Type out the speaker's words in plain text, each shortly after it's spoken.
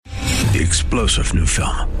The explosive new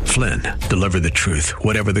film, Flynn, Deliver the Truth,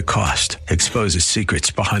 Whatever the Cost, exposes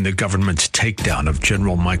secrets behind the government's takedown of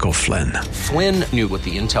General Michael Flynn. Flynn knew what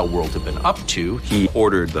the intel world had been up to. He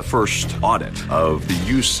ordered the first audit of the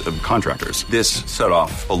use of contractors. This set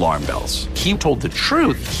off alarm bells. He told the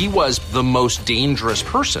truth. He was the most dangerous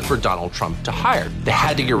person for Donald Trump to hire. They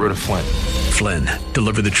had to get rid of Flynn. Flynn,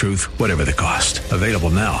 Deliver the Truth, Whatever the Cost. Available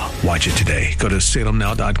now. Watch it today. Go to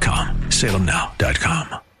salemnow.com.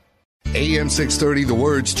 salemnow.com. AM 630, The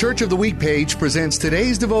Word's Church of the Week page presents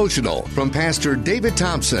today's devotional from Pastor David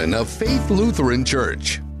Thompson of Faith Lutheran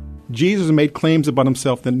Church. Jesus made claims about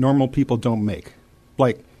himself that normal people don't make,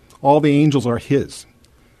 like all the angels are his,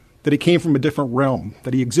 that he came from a different realm,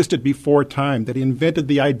 that he existed before time, that he invented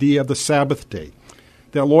the idea of the Sabbath day,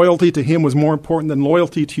 that loyalty to him was more important than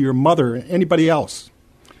loyalty to your mother or anybody else,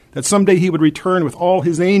 that someday he would return with all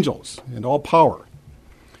his angels and all power.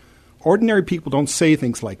 Ordinary people don't say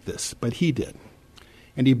things like this, but he did.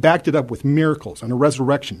 And he backed it up with miracles and a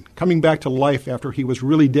resurrection, coming back to life after he was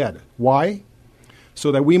really dead. Why?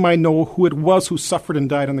 So that we might know who it was who suffered and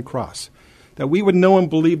died on the cross, that we would know and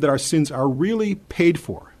believe that our sins are really paid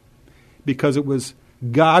for, because it was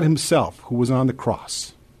God himself who was on the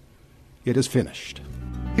cross. It is finished.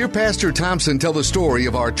 Hear Pastor Thompson tell the story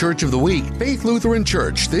of our Church of the Week, Faith Lutheran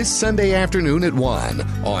Church, this Sunday afternoon at 1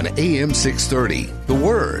 on AM 630, The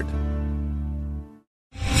Word.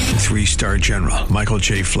 3-star General Michael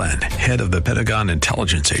J. Flynn, head of the Pentagon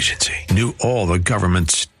Intelligence Agency, knew all the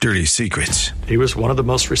government's dirty secrets. He was one of the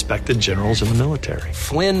most respected generals in the military.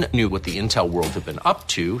 Flynn knew what the intel world had been up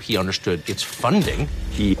to. He understood its funding.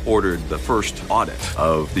 He ordered the first audit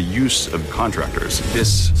of the use of contractors.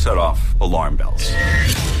 This set off alarm bells.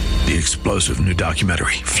 The explosive new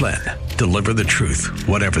documentary, Flynn, Deliver the Truth,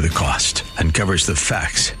 Whatever the Cost, uncovers the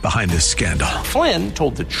facts behind this scandal. Flynn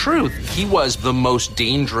told the truth. He was the most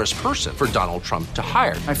dangerous person for Donald Trump to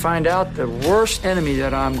hire. I find out the worst enemy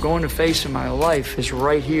that I'm going to face in my life is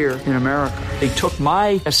right here in America. They took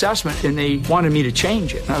my assessment and they wanted me to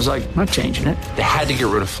change it. And I was like, I'm not changing it. They had to get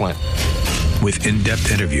rid of Flynn. With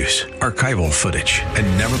in-depth interviews, archival footage, and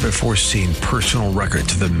never-before-seen personal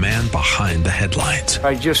records of the man behind the headlines.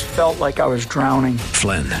 I just felt like I was drowning.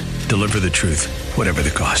 Flynn, Deliver the Truth, Whatever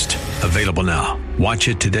the Cost. Available now. Watch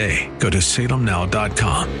it today. Go to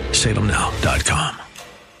salemnow.com. salemnow.com.